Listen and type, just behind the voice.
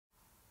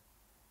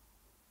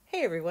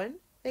Hey everyone,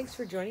 thanks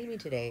for joining me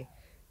today.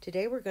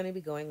 Today we're going to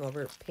be going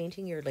over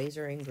painting your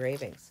laser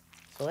engravings.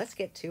 So let's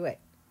get to it.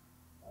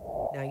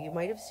 Now you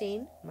might have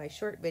seen my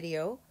short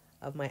video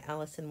of my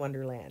Alice in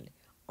Wonderland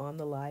on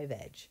the live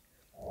edge.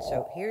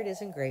 So here it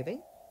is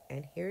engraving,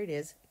 and here it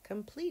is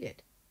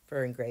completed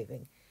for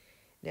engraving.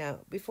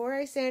 Now before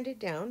I sand it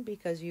down,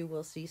 because you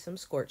will see some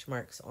scorch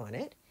marks on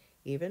it,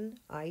 even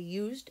I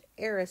used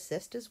air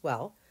assist as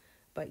well,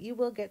 but you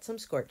will get some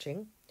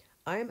scorching.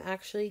 I'm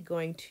actually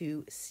going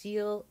to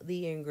seal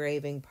the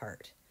engraving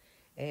part,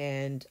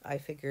 and I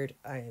figured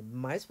I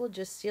might as well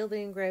just seal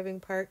the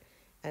engraving part,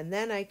 and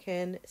then I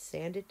can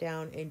sand it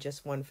down in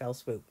just one fell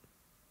swoop.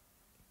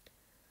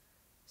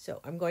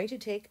 So I'm going to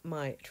take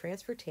my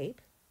transfer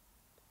tape,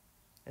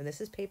 and this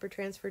is paper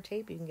transfer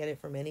tape. You can get it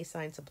from any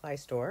sign supply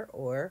store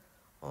or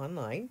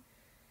online,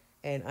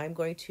 and I'm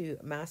going to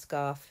mask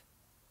off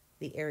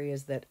the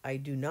areas that I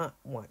do not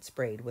want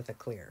sprayed with a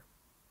clear.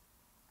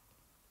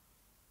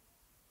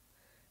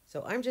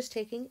 So I'm just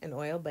taking an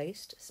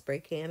oil-based spray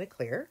can of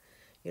clear.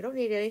 You don't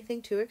need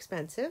anything too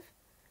expensive.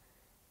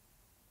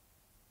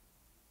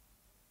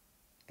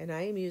 And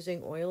I am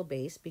using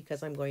oil-based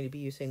because I'm going to be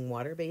using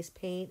water-based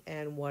paint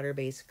and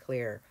water-based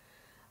clear.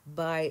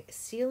 By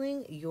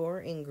sealing your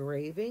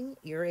engraving,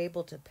 you're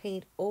able to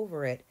paint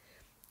over it,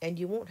 and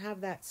you won't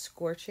have that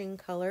scorching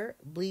color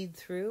bleed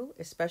through,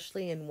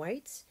 especially in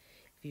whites.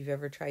 If you've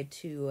ever tried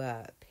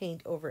to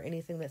paint over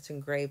anything that's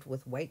engraved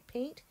with white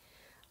paint,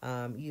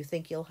 you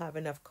think you'll have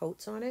enough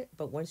coats on it,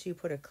 but once you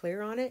put a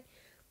clear on it,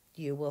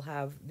 you will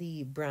have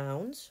the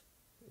browns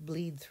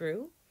bleed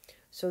through.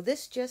 So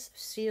this just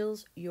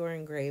seals your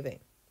engraving.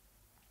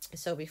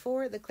 So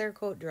before the clear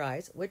coat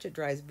dries, which it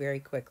dries very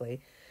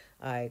quickly,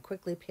 I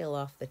quickly peel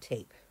off the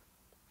tape.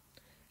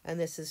 And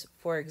this is,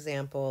 for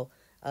example,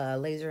 a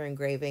laser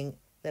engraving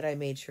that I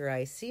made sure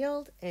I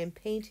sealed and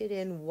painted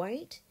in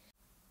white.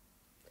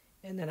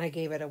 And then I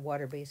gave it a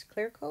water-based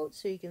clear coat,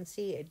 so you can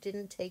see it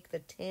didn't take the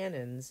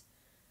tannins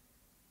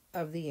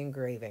of the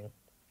engraving.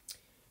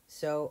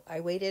 So I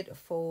waited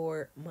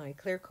for my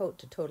clear coat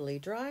to totally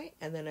dry,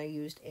 and then I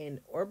used an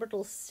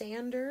orbital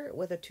sander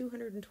with a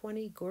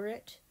 220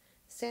 grit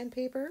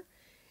sandpaper,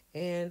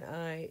 and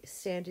I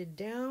sanded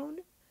down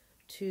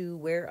to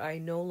where I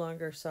no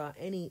longer saw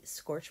any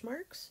scorch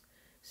marks.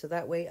 So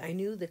that way I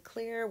knew the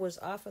clear was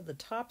off of the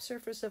top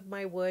surface of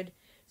my wood,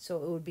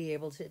 so it would be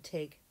able to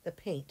take the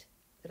paint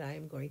that I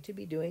am going to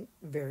be doing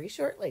very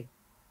shortly.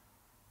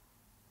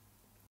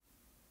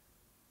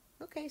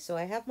 Okay, so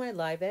I have my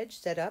live edge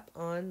set up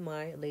on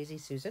my Lazy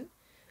Susan,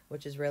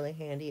 which is really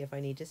handy if I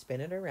need to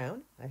spin it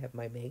around. I have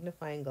my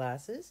magnifying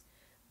glasses,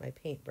 my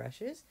paint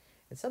brushes,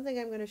 and something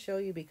I'm going to show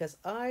you because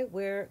I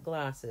wear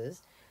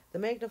glasses. The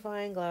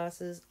magnifying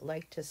glasses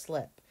like to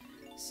slip,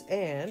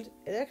 and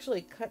it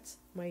actually cuts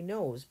my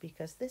nose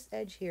because this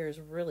edge here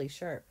is really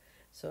sharp.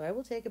 So I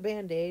will take a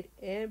Band-Aid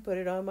and put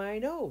it on my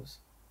nose.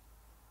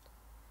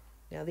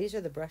 Now these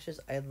are the brushes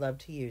I love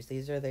to use.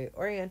 These are the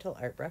Oriental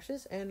Art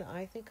brushes, and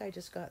I think I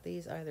just got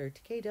these either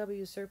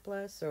KW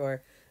Surplus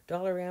or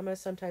Dollarama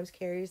sometimes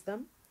carries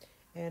them.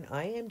 And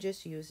I am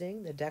just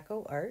using the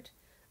Deco Art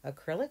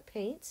acrylic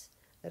paints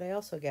that I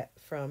also get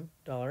from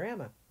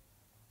Dollarama.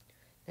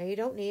 Now you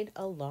don't need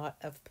a lot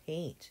of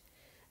paint,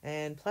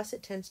 and plus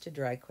it tends to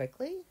dry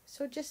quickly,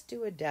 so just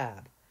do a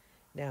dab.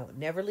 Now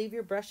never leave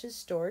your brushes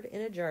stored in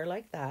a jar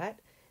like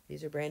that.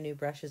 These are brand new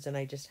brushes, and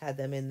I just had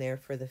them in there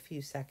for the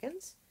few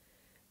seconds.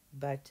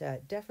 But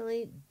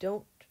definitely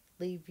don't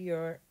leave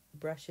your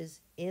brushes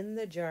in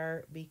the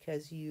jar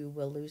because you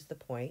will lose the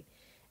point,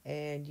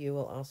 and you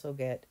will also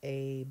get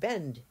a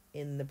bend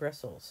in the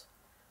bristles.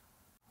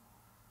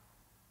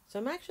 So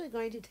I'm actually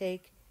going to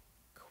take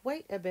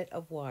quite a bit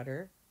of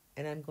water,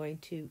 and I'm going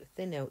to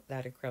thin out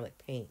that acrylic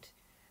paint.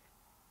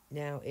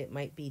 Now it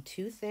might be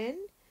too thin,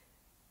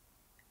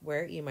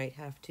 where you might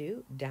have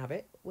to dab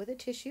it with a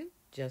tissue,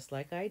 just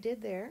like I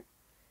did there,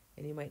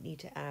 and you might need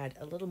to add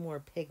a little more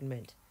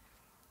pigment.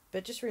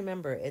 But just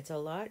remember, it's a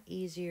lot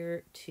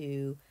easier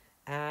to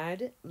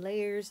add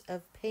layers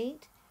of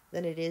paint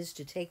than it is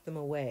to take them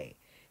away.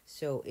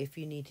 So if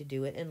you need to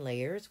do it in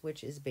layers,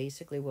 which is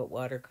basically what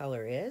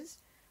watercolor is,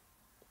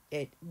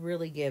 it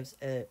really gives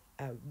a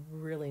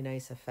really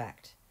nice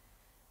effect.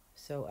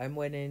 So I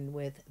went in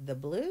with the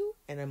blue,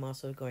 and I'm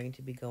also going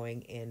to be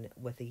going in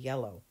with a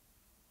yellow.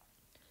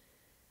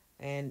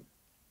 And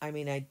I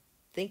mean, I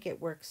think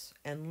it works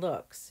and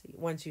looks,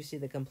 once you see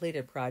the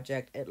completed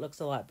project, it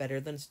looks a lot better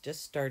than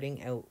just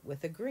starting out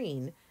with a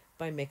green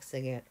by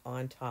mixing it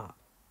on top.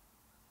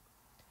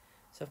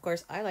 So of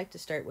course I like to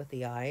start with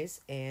the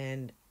eyes,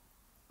 and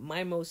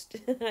I'm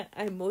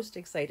most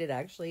excited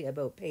actually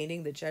about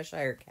painting the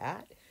Cheshire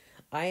Cat.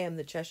 I am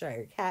the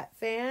Cheshire Cat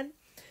fan.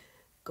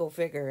 Go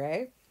figure,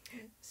 eh?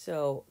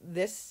 So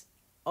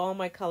all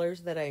my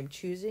colors that I'm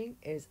choosing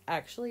is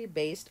actually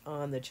based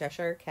on the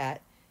Cheshire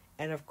Cat,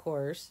 and of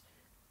course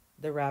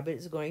the rabbit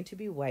is going to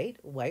be white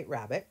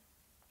rabbit.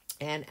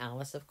 And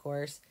Alice, of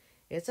course,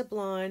 it's a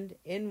blonde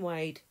in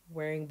white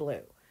wearing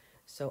blue.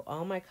 So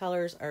all my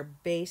colors are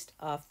based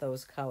off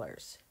those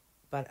colors.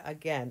 But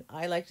again,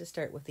 I like to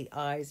start with the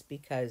eyes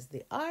because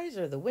the eyes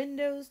are the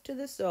windows to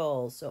the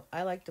soul. So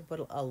I like to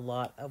put a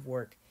lot of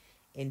work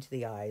into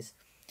the eyes.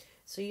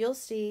 So you'll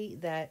see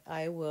that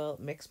I will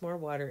mix more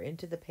water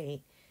into the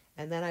paint,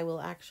 and then I will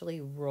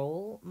actually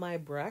roll my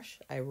brush.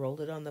 I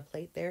rolled it on the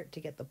plate there to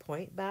get the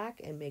point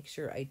back and make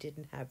sure I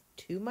didn't have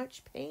too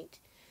much paint.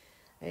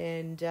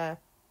 And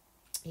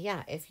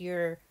yeah, if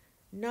you're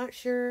not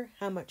sure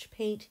how much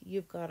paint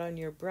you've got on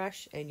your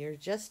brush and you're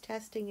just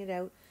testing it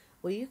out,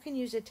 well, you can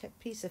use a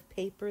piece of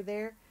paper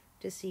there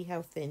to see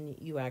how thin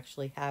you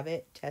actually have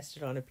it. Test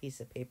it on a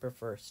piece of paper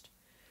first.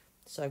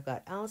 So I've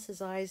got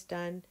Alice's eyes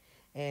done,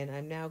 and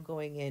I'm now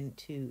going in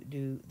to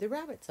do the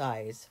rabbit's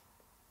eyes.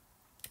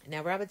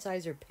 Now, rabbit's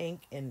eyes are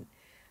pink, and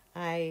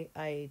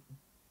I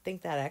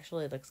think that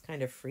actually looks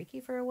kind of freaky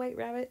for a white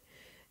rabbit.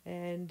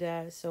 And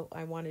so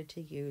I wanted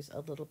to use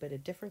a little bit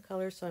of different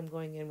colors, so I'm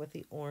going in with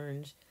the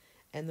orange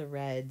and the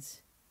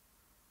reds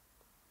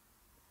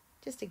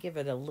just to give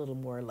it a little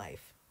more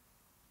life.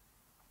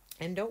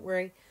 And don't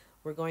worry,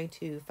 we're going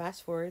to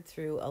fast forward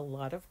through a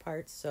lot of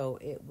parts, so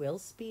it will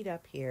speed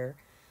up here.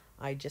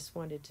 I just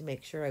wanted to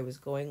make sure I was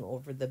going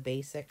over the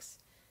basics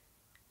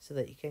so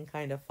that you can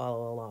kind of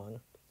follow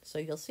along. So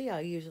you'll see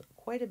I'll use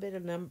quite a bit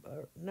of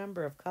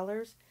number of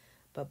colors,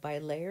 but by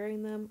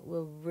layering them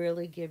will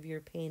really give your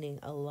painting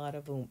a lot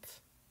of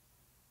oomph.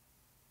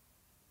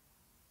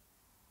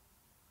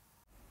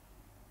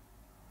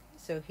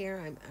 So here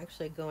I'm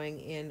actually going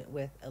in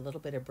with a little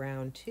bit of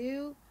brown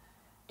too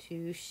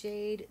to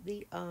shade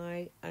the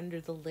eye under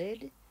the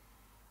lid.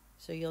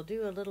 So you'll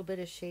do a little bit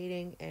of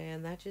shading,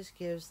 and that just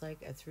gives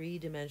like a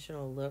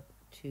three-dimensional look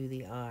to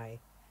the eye.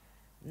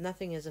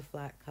 Nothing is a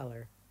flat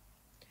color.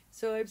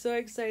 So I'm so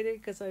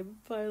excited because I'm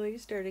finally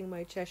starting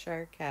my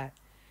Cheshire Cat.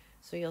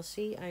 So you'll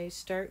see I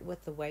start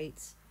with the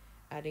whites,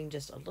 adding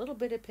just a little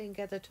bit of pink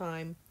at a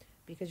time,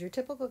 because your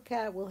typical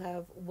cat will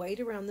have white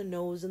around the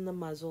nose and the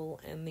muzzle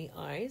and the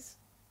eyes.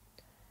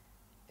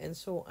 And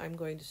so I'm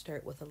going to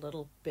start with a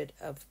little bit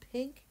of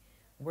pink,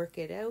 work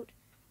it out,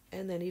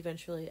 and then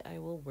eventually I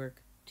will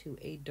work to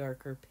a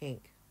darker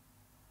pink.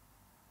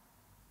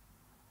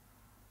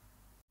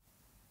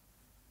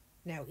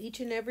 Now,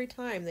 each and every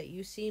time that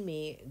you see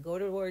me go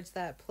towards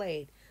that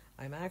plate,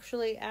 I'm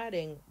actually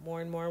adding more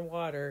and more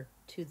water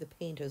to the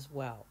paint as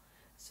well.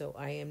 So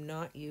I am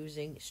not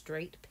using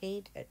straight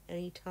paint at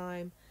any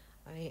time.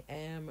 I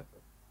am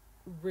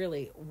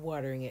really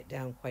watering it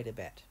down quite a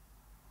bit.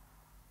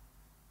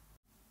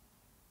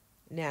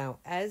 Now,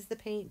 as the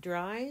paint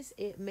dries,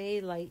 it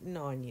may lighten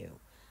on you.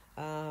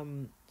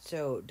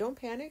 So don't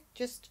panic,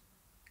 just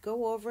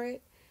go over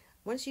it.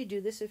 Once you do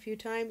this a few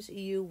times,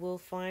 you will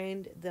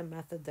find the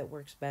method that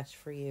works best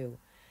for you.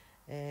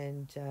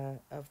 And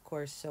of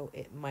course, so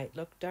it might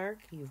look dark.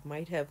 You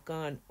might have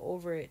gone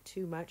over it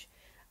too much.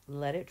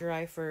 Let it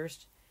dry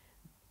first,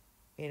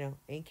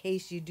 in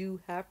case you do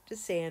have to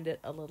sand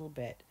it a little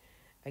bit.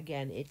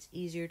 Again, it's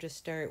easier to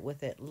start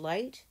with it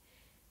light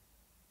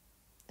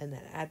and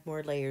then add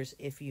more layers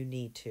if you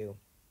need to.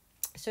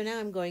 So now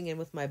I'm going in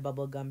with my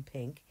bubblegum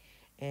pink,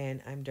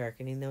 and I'm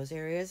darkening those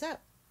areas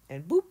up.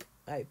 And boop,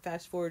 I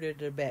fast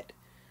forwarded a bit.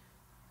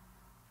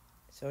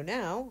 So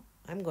now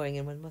I'm going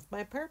in with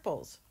my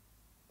purples.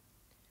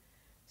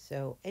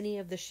 So any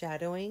of the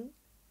shadowing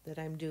that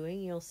I'm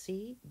doing, you'll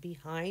see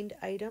behind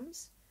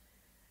items.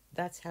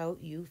 That's how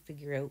you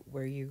figure out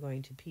where you're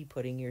going to be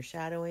putting your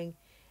shadowing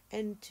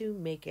and to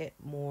make it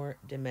more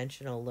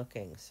dimensional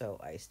looking. So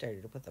I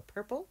started with a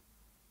purple.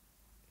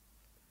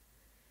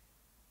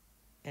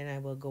 And I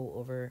will go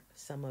over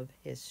some of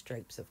his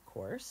stripes, of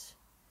course.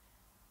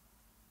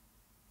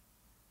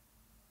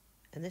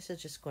 And this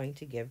is just going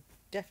to give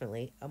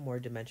definitely a more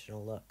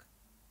dimensional look.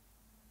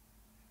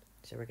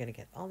 So we're going to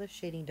get all the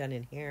shading done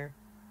in here.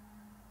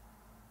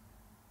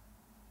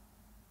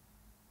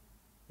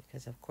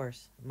 Because, of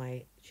course,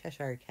 my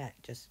Cheshire Cat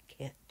just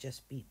can't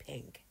just be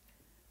pink.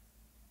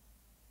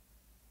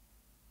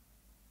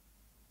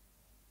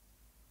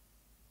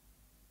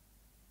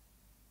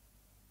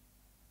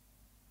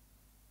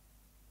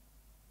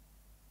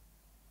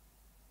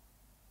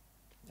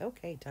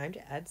 Okay, time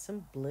to add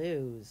some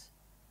blues.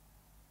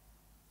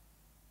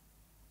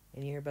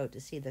 And you're about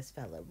to see this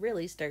fella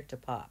really start to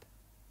pop.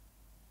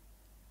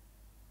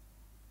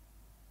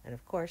 And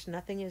of course,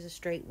 nothing is a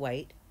straight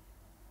white.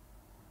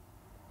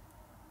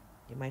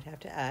 You might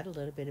have to add a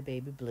little bit of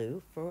baby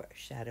blue for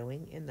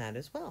shadowing in that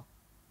as well.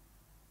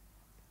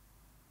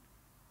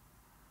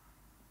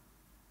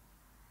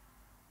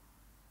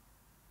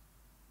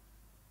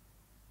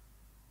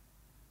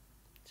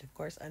 So of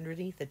course,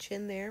 underneath the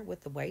chin there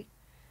with the white,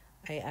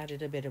 I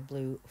added a bit of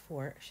blue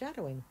for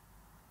shadowing.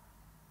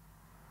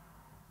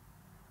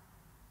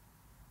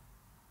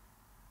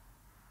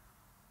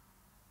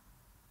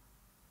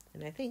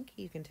 And I think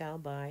you can tell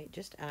by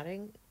just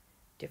adding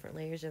different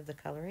layers of the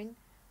coloring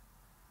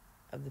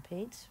of the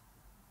paints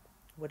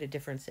what a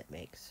difference it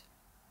makes.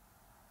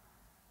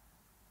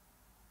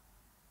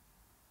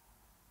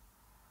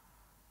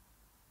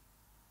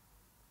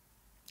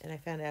 And I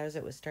found out as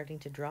it was starting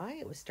to dry,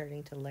 it was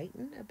starting to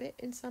lighten a bit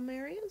in some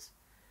areas.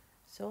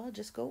 So I'll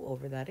just go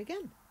over that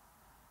again.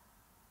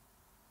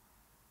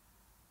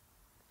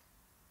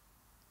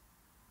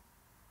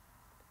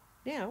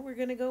 Now we're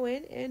going to go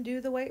in and do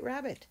the white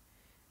rabbit.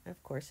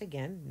 Of course,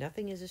 again,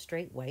 nothing is a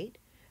straight white,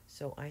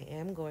 so I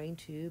am going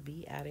to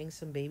be adding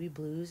some baby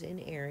blues in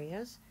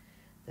areas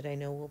that I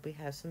know will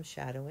have some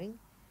shadowing.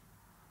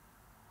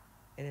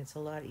 And it's a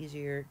lot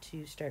easier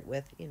to start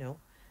with,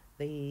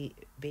 the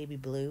baby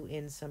blue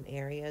in some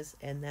areas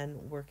and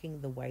then working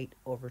the white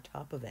over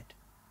top of it.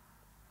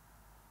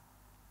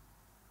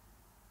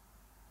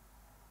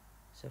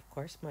 So, of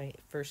course, my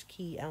first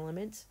key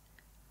elements,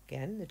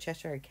 again, the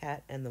Cheshire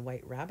Cat and the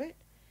white rabbit.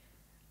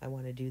 I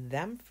want to do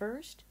them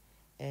first,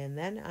 and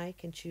then I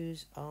can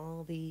choose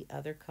all the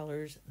other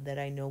colors that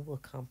I know will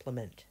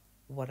complement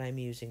what I'm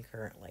using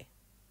currently.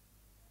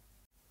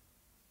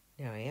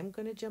 Now I am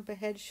going to jump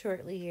ahead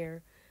shortly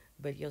here,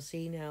 but you'll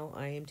see now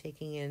I am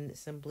taking in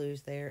some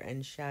blues there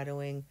and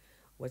shadowing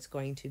what's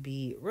going to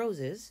be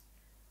roses.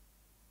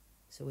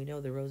 So we know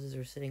the roses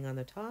are sitting on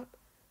the top,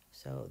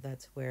 so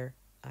that's where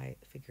I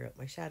figure out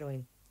my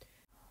shadowing.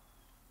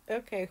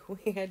 Okay,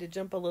 we had to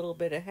jump a little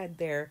bit ahead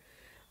there.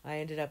 I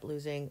ended up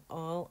losing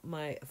all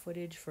my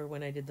footage for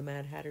when I did the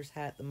Mad Hatter's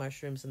hat, the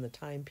mushrooms, and the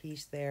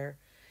timepiece there.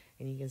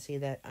 And you can see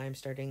that I'm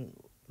starting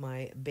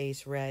my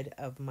base red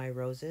of my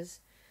roses.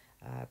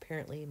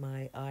 Apparently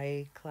my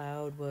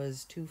iCloud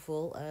was too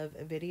full of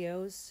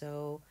videos,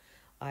 so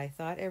I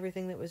thought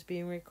everything that was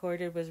being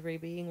recorded was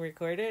being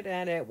recorded,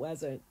 and it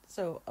wasn't.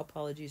 So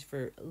apologies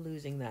for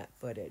losing that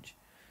footage.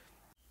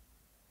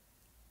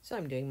 So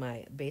I'm doing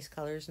my base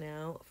colors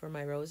now for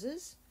my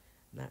roses.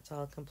 That's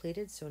all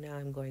completed, so now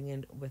I'm going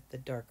in with the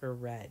darker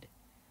red.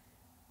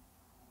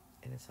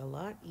 And it's a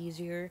lot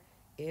easier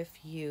if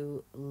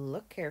you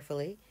look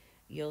carefully.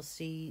 You'll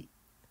see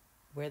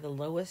where the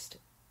lowest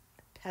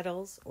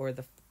petals, or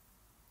the...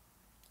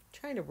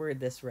 trying to word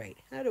this right.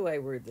 How do I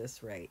word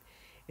this right?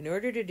 In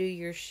order to do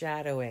your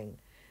shadowing,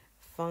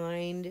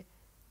 find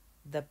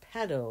the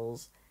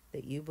petals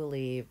that you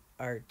believe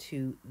are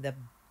to the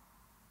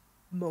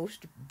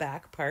most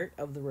back part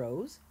of the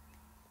rose,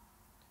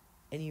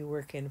 and you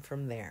work in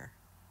from there.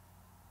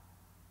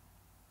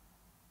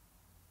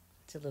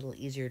 It's a little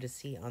easier to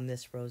see on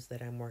this rose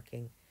that I'm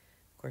working.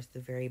 Of course, the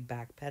very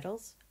back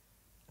petals,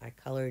 I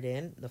colored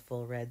in the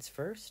full reds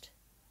first,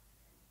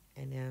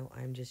 and now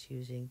I'm just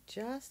using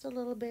just a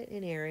little bit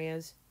in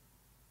areas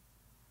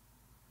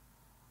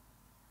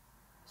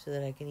so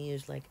that I can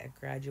use like a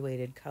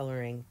graduated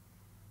coloring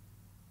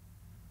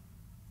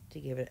to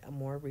give it a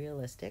more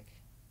realistic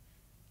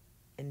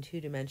and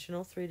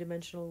two-dimensional,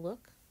 three-dimensional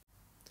look.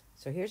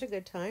 So here's a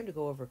good time to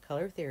go over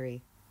color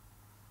theory.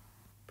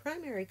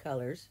 Primary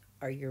colors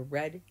are your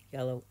red,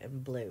 yellow,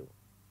 and blue.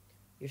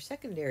 Your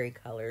secondary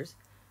colors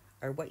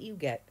are what you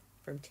get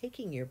from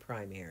taking your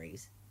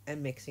primaries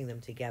and mixing them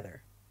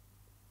together.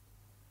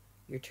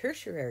 Your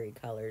tertiary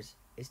colors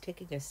is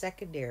taking a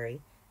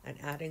secondary and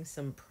adding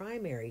some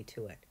primary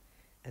to it,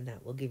 and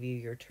that will give you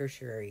your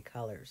tertiary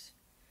colors.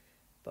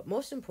 But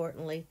most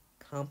importantly,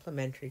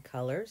 complementary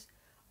colors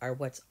are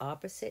what's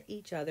opposite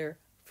each other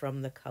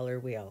from the color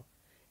wheel.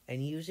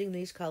 And using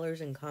these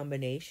colors in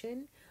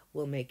combination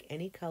will make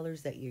any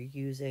colors that you're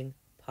using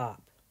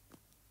pop.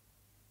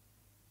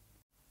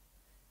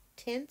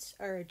 Tints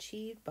are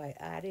achieved by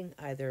adding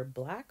either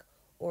black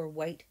or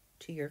white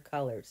to your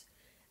colors.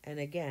 And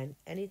again,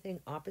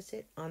 anything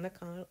opposite on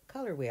the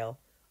color wheel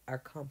are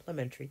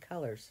complementary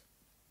colors.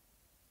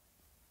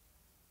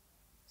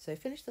 So I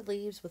finished the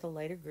leaves with a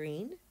lighter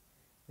green.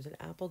 It was an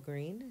apple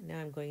green. Now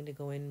I'm going to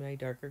go in my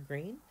darker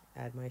green,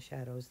 add my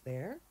shadows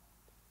there.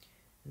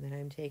 And then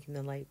I'm taking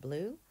the light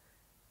blue,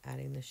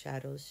 adding the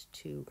shadows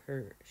to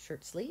her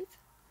shirt sleeve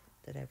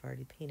that I've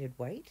already painted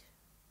white.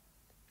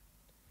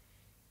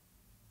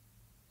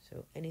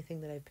 So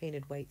anything that I've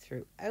painted white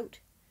throughout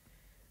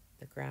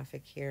the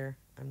graphic here,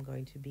 I'm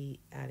going to be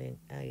adding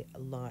a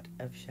lot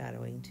of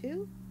shadowing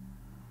to.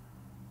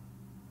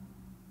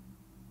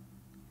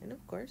 And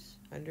of course,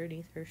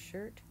 underneath her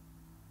shirt.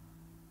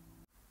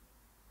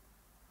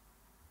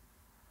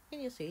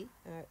 And you'll see,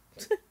 I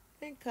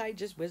think I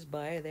just whizzed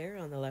by there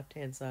on the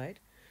left-hand side.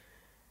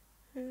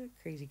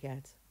 Crazy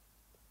cats.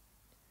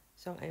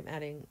 So I'm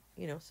adding,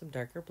 some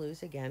darker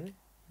blues again,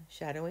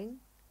 shadowing.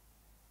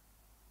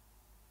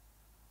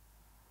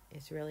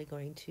 It's really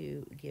going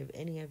to give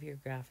any of your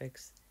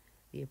graphics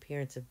the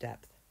appearance of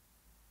depth.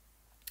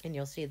 And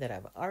you'll see that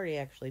I've already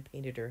actually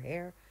painted her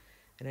hair,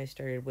 and I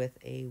started with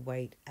a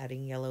white,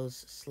 adding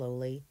yellows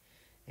slowly.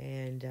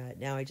 And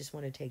now I just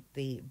want to take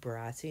the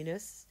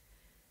brassiness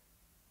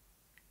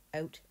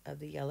out of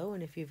the yellow.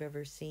 And if you've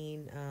ever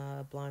seen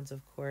blondes,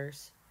 of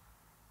course,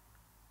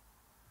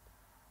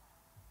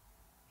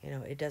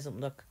 it doesn't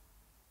look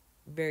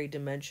very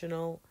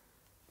dimensional.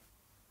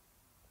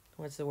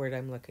 What's the word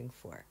I'm looking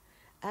for?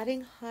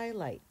 Adding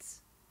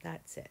highlights.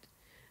 That's it.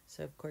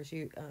 So, of course,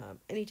 you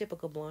any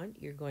typical blonde,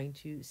 you're going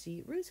to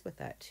see roots with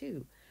that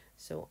too.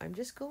 So I'm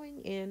just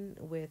going in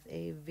with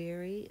a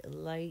very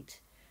light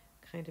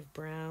kind of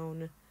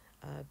brown,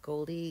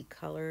 goldy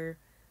color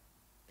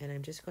And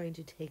I'm just going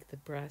to take the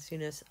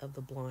brassiness of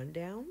the blonde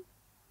down,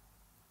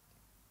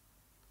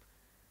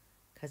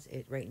 because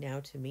it right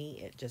now to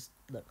me it just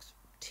looks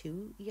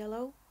too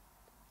yellow,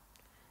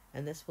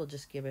 and this will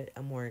just give it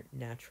a more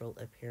natural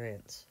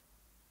appearance.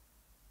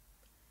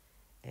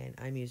 And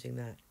I'm using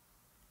that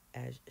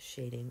as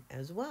shading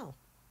as well.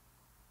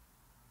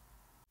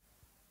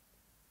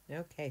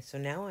 Okay, so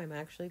now I'm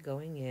actually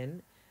going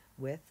in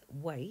with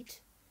white,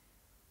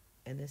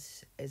 and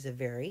this is a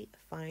very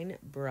fine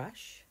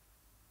brush,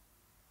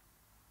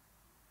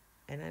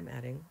 and I'm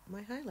adding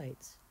my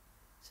highlights.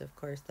 So of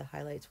course the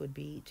highlights would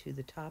be to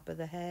the top of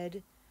the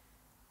head,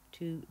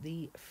 to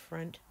the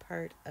front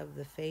part of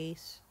the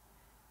face,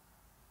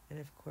 and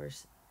of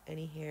course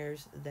any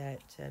hairs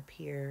that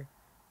appear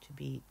to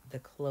be the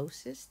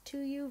closest to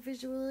you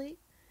visually.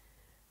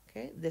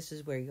 Okay, this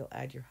is where you'll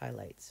add your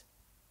highlights.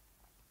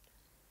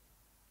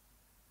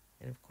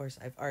 And of course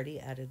I've already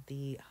added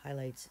the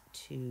highlights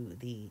to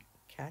the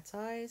cat's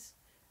eyes,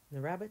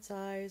 the rabbit's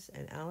eyes,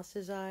 and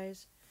Alice's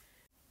eyes.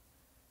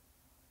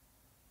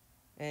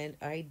 And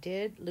I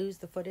did lose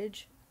the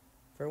footage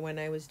for when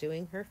I was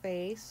doing her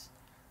face.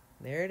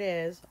 There it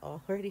is,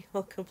 already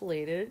all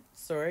completed.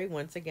 Sorry,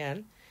 once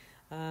again.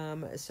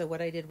 So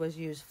what I did was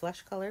use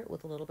flesh color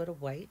with a little bit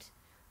of white,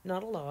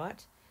 not a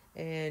lot,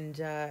 and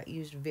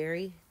used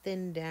very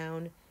thin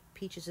down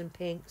peaches and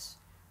pinks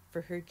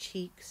for her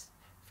cheeks,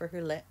 for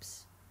her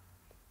lips.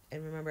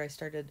 And remember, I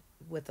started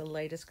with the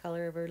lightest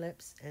color of her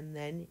lips and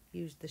then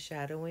used the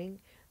shadowing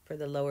for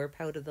the lower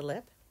pout of the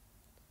lip.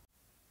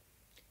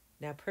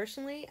 Now,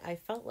 personally, I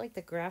felt like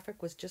the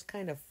graphic was just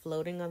kind of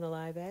floating on the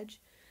live edge.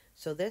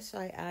 So this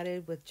I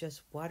added with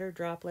just water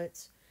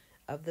droplets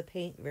of the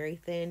paint, very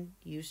thin,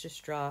 used a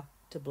straw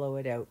to blow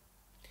it out.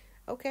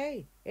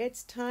 Okay,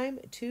 it's time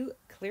to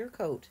clear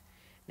coat.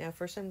 Now,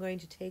 first I'm going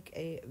to take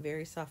a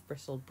very soft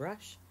bristled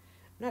brush.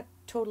 Not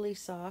totally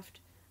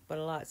soft, but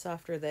a lot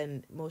softer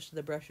than most of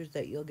the brushes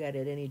that you'll get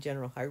at any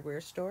general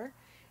hardware store.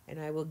 And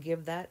I will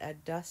give that a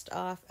dust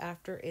off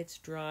after it's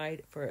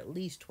dried for at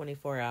least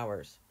 24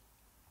 hours.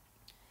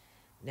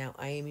 Now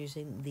I am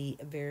using the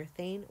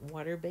Varathane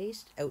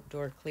water-based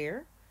outdoor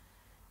clear.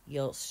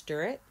 You'll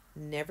stir it,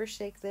 never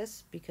shake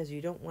this because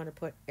you don't want to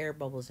put air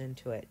bubbles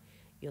into it.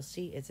 You'll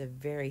see it's a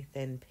very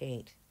thin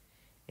paint.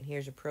 And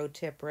here's a pro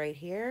tip right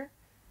here.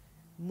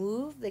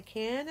 Move the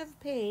can of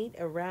paint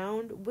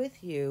around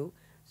with you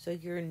so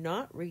you're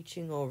not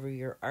reaching over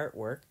your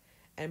artwork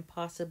and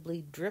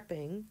possibly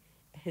dripping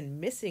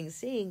and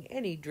seeing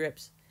any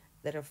drips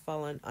that have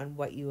fallen on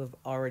what you have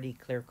already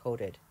clear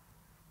coated.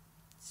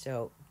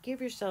 So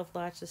give yourself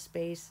lots of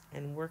space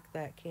and work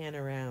that can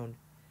around.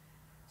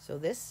 So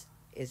this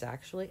is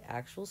actually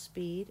actual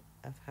speed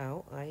of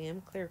how I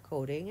am clear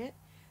coating it.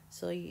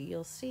 So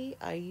you'll see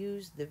I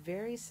use the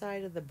very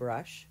side of the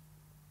brush.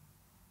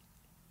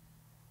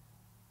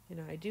 You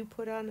know, I do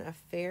put on a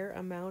fair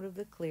amount of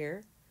the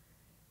clear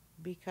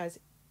because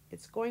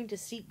it's going to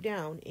seep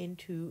down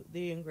into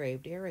the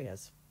engraved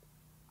areas.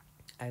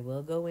 I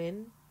will go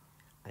in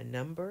a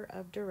number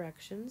of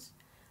directions,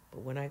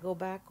 but when I go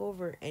back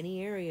over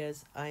any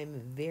areas,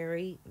 I'm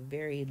very,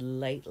 very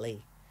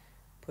lightly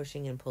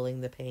pushing and pulling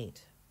the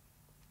paint.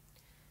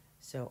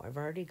 So I've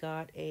already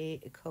got a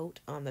coat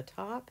on the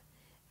top,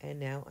 and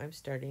now I'm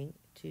starting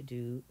to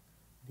do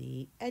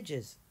the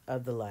edges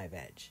of the live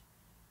edge.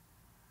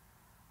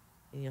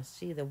 And you'll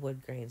see the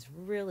wood grains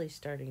really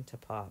starting to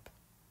pop.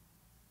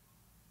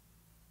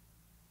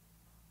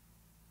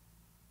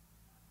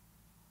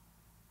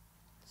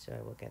 So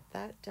I will get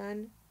that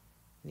done.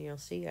 And you'll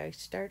see I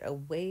start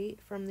away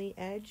from the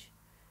edge,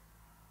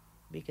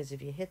 because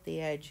if you hit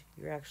the edge,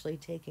 you're actually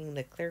taking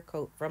the clear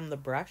coat from the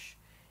brush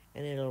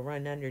and it'll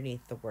run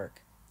underneath the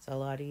work. It's a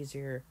lot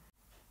easier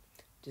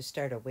to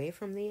start away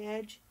from the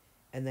edge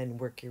and then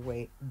work your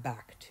way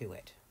back to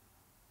it.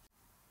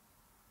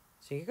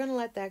 So you're going to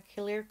let that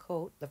clear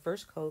coat, the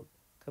first coat,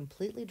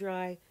 completely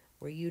dry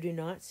where you do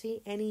not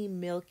see any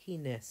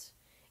milkiness.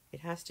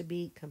 It has to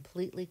be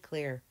completely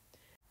clear.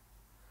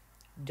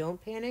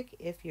 Don't panic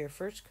if your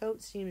first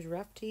coat seems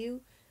rough to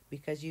you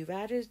because you've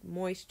added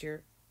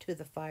moisture to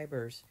the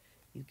fibers.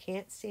 You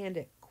can't sand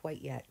it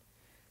quite yet.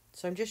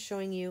 So I'm just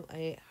showing you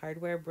a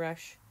hardware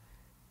brush.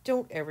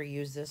 Don't ever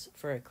use this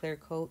for a clear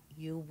coat.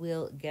 You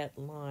will get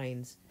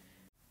lines.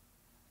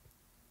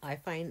 I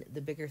find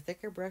the bigger,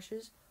 thicker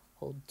brushes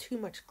hold too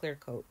much clear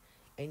coat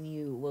and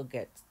you will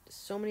get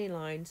so many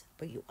lines,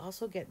 but you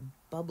also get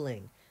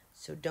bubbling.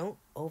 So don't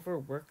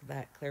overwork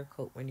that clear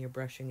coat when you're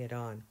brushing it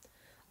on.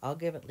 I'll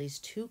give at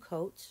least 2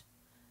 coats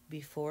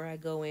before I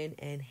go in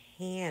and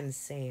hand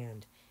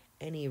sand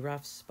any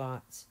rough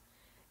spots.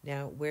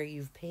 Now, where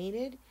you've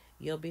painted,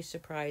 you'll be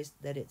surprised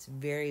that it's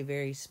very,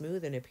 very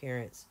smooth in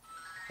appearance.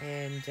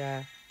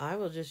 And I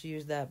will just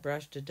use that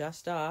brush to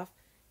dust off,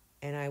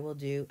 and I will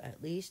do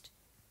at least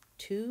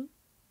 2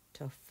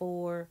 to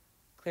 4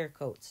 clear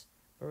coats.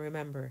 But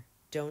remember,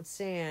 don't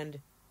sand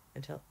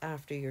until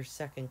after your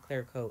second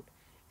clear coat,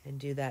 and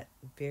do that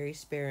very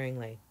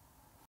sparingly.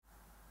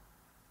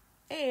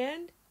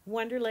 And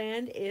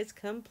Wonderland is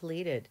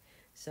completed.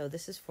 So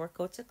this is 4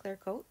 coats of clear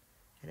coat.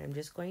 And I'm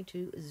just going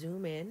to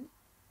zoom in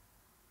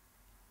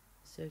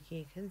so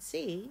you can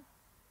see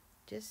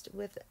just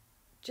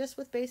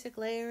with basic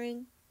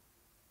layering,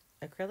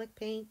 acrylic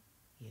paint,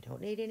 you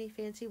don't need any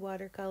fancy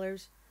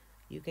watercolors.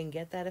 You can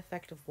get that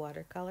effect of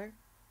watercolor.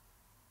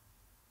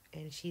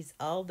 And she's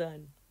all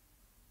done.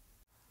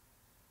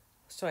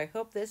 So I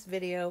hope this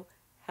video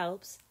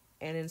helps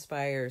and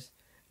inspires.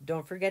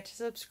 Don't forget to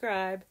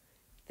subscribe.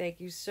 Thank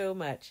you so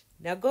much.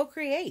 Now go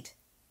create.